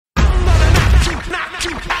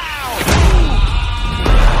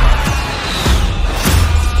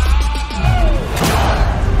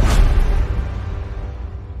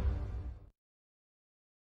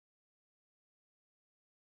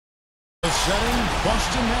representing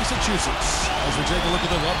Boston, Massachusetts, as we take a look at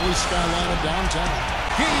the lovely skyline of downtown.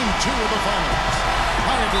 Game 2 of the finals.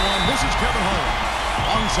 Hi, everyone. This is Kevin Harlan.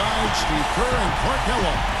 Alongside Steve Kerr and Clark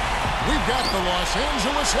Kellogg. We've got the Los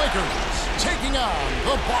Angeles Lakers taking on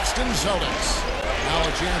the Boston Celtics. Now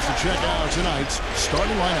a chance to check out tonight's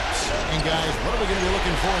starting lineups. And guys, what are we going to be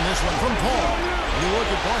looking for in this one from Paul? You look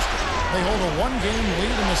at Boston. They hold a one-game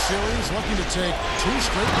lead in the series, looking to take 2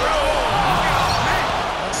 straight.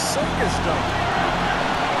 Circus dunk.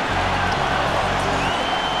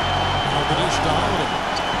 Now the dish to Holiday.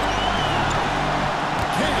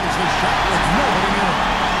 Cans his shot with nobody near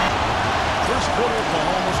him. First quarter of ball,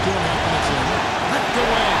 almost 2.5 minutes in. Ripped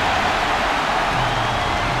away.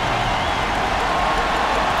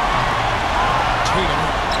 Tatum.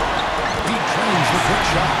 He trains the quick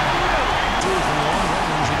shot. 2 from long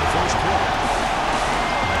range in the first quarter.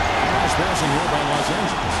 Nice passing here by Los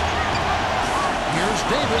Angeles. Here's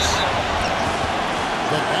Davis.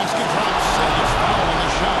 The basket drops, and it's foul on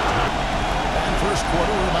the shot. And first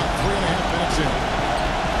quarter, we're about 3.5 minutes in.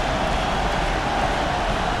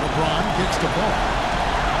 LeBron gets the ball.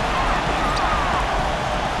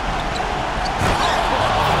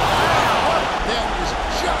 That is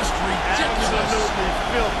just ridiculous. Absolutely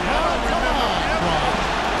filthy. I don't remember ever.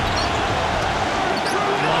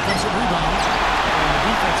 The offensive rebound. And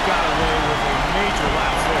the defense got away with a major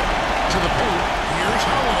lapse there. To the paint. Here's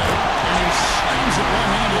Holiday. And he slams it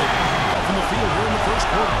one-handed. Off in the field here in the first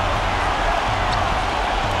quarter.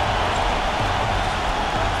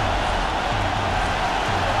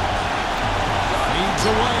 Feeds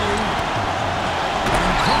away.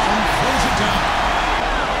 And Cohen throws it down.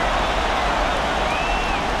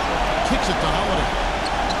 Kicks it to Holiday.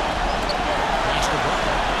 Pass to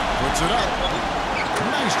Butler. Puts it up.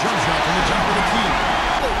 Nice jump shot from the top of the key.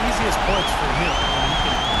 The easiest points for him. He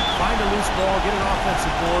can find a loose ball, get an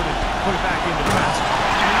offensive board, and put it back into the basket.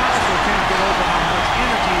 And I also can't get over how much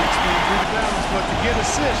energy it's being rebounds, but to get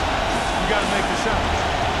assists, you got to make the shot.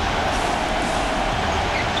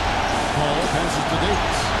 Paul passes to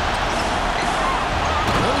Davis.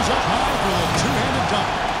 Goes up high for a two-handed dunk.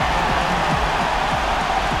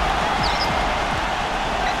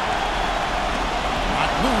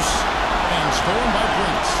 Not loose. And stolen by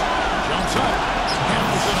Prince. Jumps up.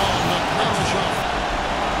 Hammers it on the clear shot.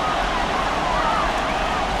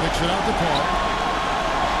 Kicks it out to Paul.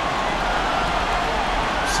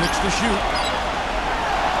 6 to shoot.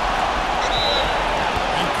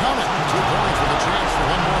 And count it. 2 points with a chance for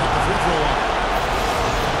one more at the free throw line.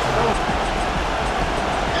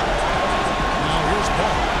 Now here's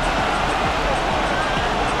Paul.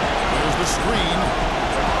 There's the screen.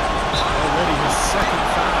 Already his second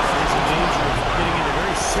foul. He's in danger of getting into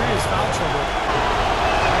very serious foul trouble.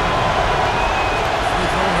 Free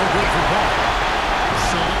throw no good for Paul.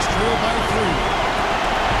 Celtics trail by 3.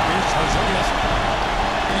 Here's Harzelius.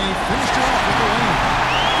 And he finished it off with the lane.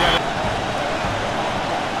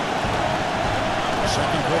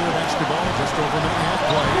 Second quarter of basketball, just over a minute and a half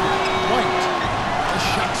play. White. A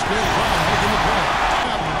shot still from making the play.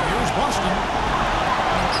 Here's Boston.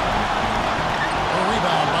 A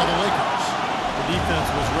rebound by the Lakers. The defense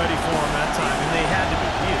was ready for him that time, and they had to be.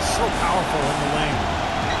 He is so powerful in the lane.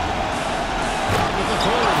 With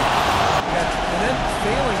authority. And then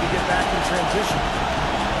failing to get back in transition.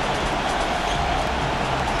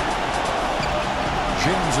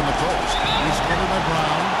 James in the post. He's covered by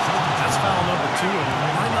Brown. That's foul number 2, and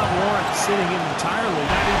it might not warrant sitting in entirely,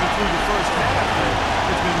 not even through the first half.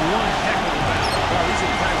 It's been one heck of a battle. Well, these are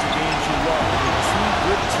the kinds of games you love. Two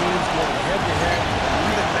good teams going head-to-head,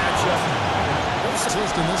 even matchup. No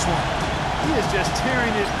assist in this one. He is just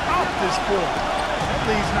tearing it out this court. That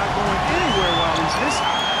lead's not going anywhere while he's missing.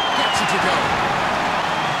 Gets it to go.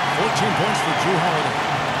 14 points for Drew Holiday.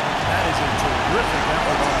 That is a terrific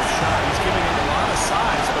effort on the shot. He's giving it a lot of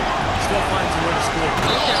size, but still finds a way to score.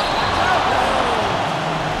 Look out.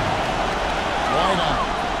 Wide out.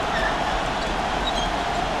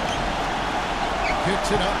 Kicks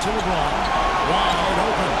it out to LeBron. Wide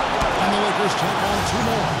open. And the Lakers take on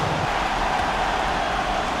 2 more.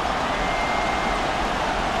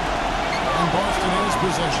 And Boston has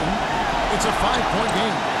possession. It's a 5-point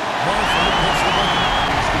game. Marshall hits the bucket.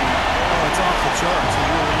 Oh, it's off the charts. It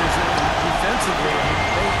really is. Defensively,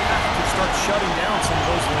 they have to start shutting down some of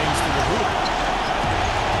those lanes to the hoop.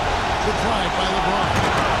 The drive by LeBron.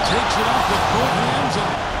 Takes it off with both hands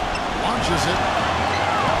and launches it.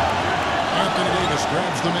 Anthony Davis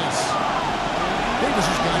grabs the miss. Davis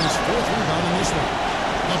has got his 4th rebound in this one.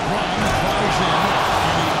 LeBron flies in,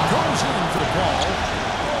 and he goes in for the ball.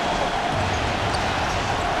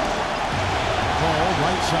 Ball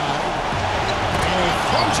right side. And he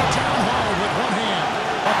throws it down hard with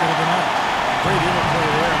Great interplay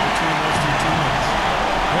there between those two teammates.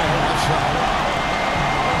 Well, left side.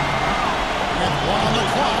 With one on the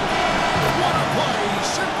clock. What a play.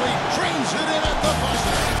 Simply drains it in at the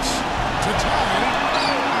bucket. To tie.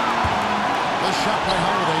 The shot by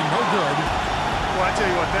Holiday, no good. Well, I tell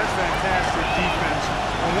you what, that's fantastic defense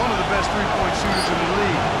on one of the best three-point shooters in the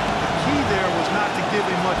league. The key there was not to give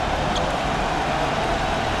him much.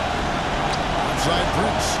 Outside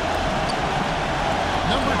Prince.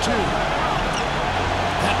 Number 2.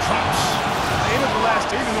 That drops. Eight of the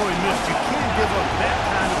last, even though he missed, you can't give up that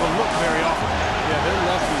kind of a look very often. Yeah, they're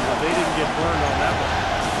lucky that they didn't get burned on that one.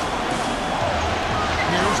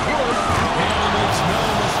 Here's Wood. And he makes no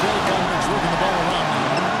mistake on working the ball around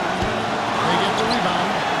now. They get the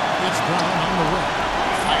rebound. It's Brown on the wing.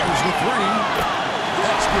 Fires the 3.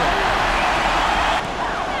 That's good.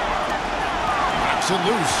 Knocks it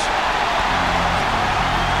loose.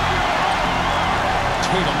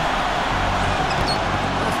 Tatum.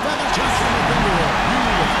 A feather touch on the finger roll.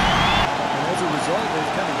 Beautiful. And as a result,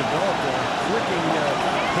 they've kind of developed a clicking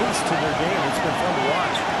pace to their game. It's been fun to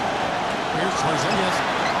watch. Here's Porzingis.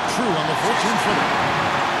 True on the 14-footer.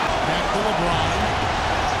 Back to LeBron.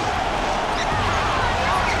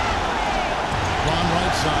 LeBron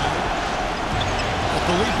right side. At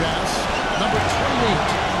the lead pass. Number 28.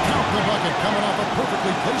 Count the bucket coming off a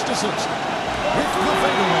perfectly placed assist. With the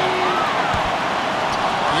fadeaway.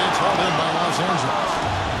 It's hauled in by Los Angeles.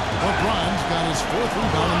 LeBron's got his 4th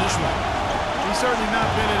rebound in this one. He's certainly not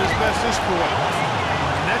been at his best this quarter.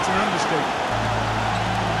 And that's an understatement.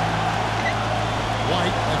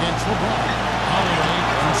 White against LeBron. Holiday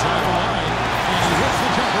inside the line. And he hits the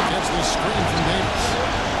jumper. Gets the screen from Davis.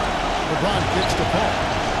 LeBron kicks to Paul.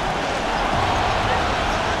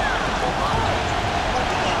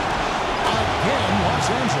 Again, Los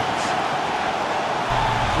Angeles.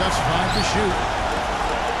 Just 5 to shoot.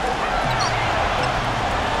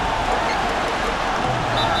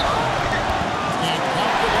 And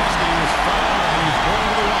Kapkowski is fouled, and he's going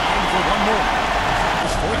to the line for one more.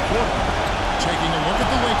 This 4th quarter. Taking a look at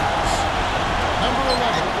the Lakers. Number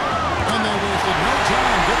 11. And they wasted no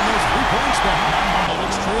time getting those 3 points back.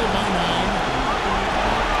 It's trailed by 9.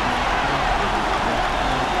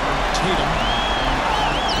 Tatum.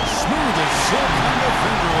 Smooth as silk on the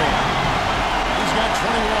finger roll. He's got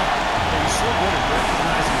 21. He's so good at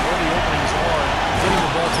recognizing where the openings are and getting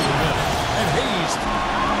the ball to the rim. And Hayes.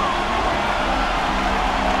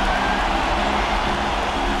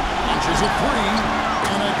 Launches a 3.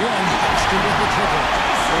 And again, Houston with the triple.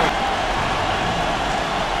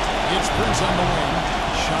 It's Prince on the wing.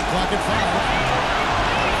 Shot clock at 5.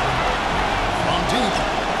 From deep.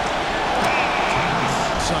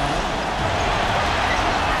 Side.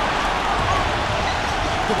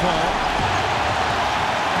 The ball.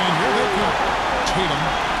 And here they come. Tatum.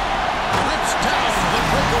 Rips down the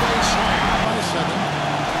breakaway slam by 7.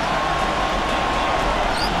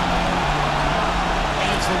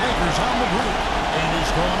 As the Lakers on the break. And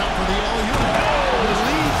he's going up for the alley-oop. The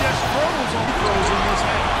lead just throws on throws in this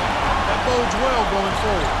half. That bodes well going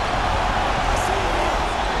forward.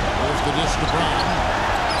 There's the dish to Brown.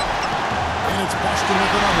 And it's Boston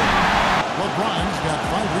with another. LeBron's got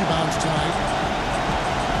 5 rebounds tonight.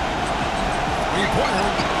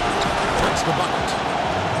 3-pointer. That's the bucket.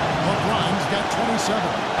 LeBron's got 27.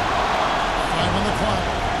 5 on the clock.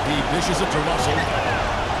 He dishes it to Russell.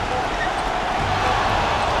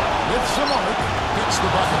 With some arc, hits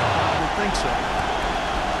the bucket. I would think so.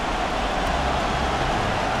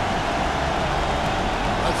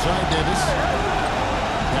 Outside Davis.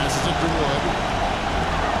 Passes it to Wood.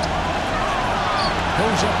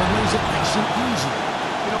 Goes up and lays it nice and easy.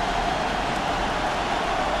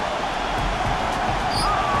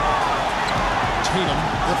 Tatum,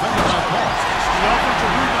 defended by Paul. The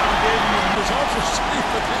offensive rebound gave him It was also safe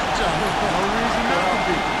with that job. no reason not to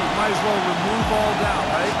be. Might as well remove all doubt,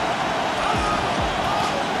 right?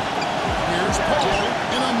 Here's Paul.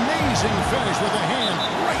 An amazing finish with a hand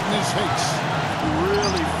right in his face.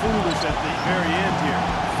 Really foolish at the very end here.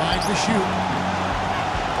 5 to shoot.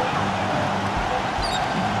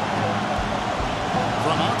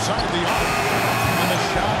 From outside the arc. And the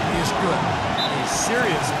shot is good. A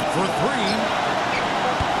serious For 3.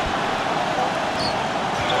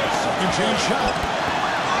 Second chance shot.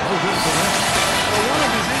 No good for him. Well, one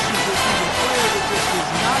of his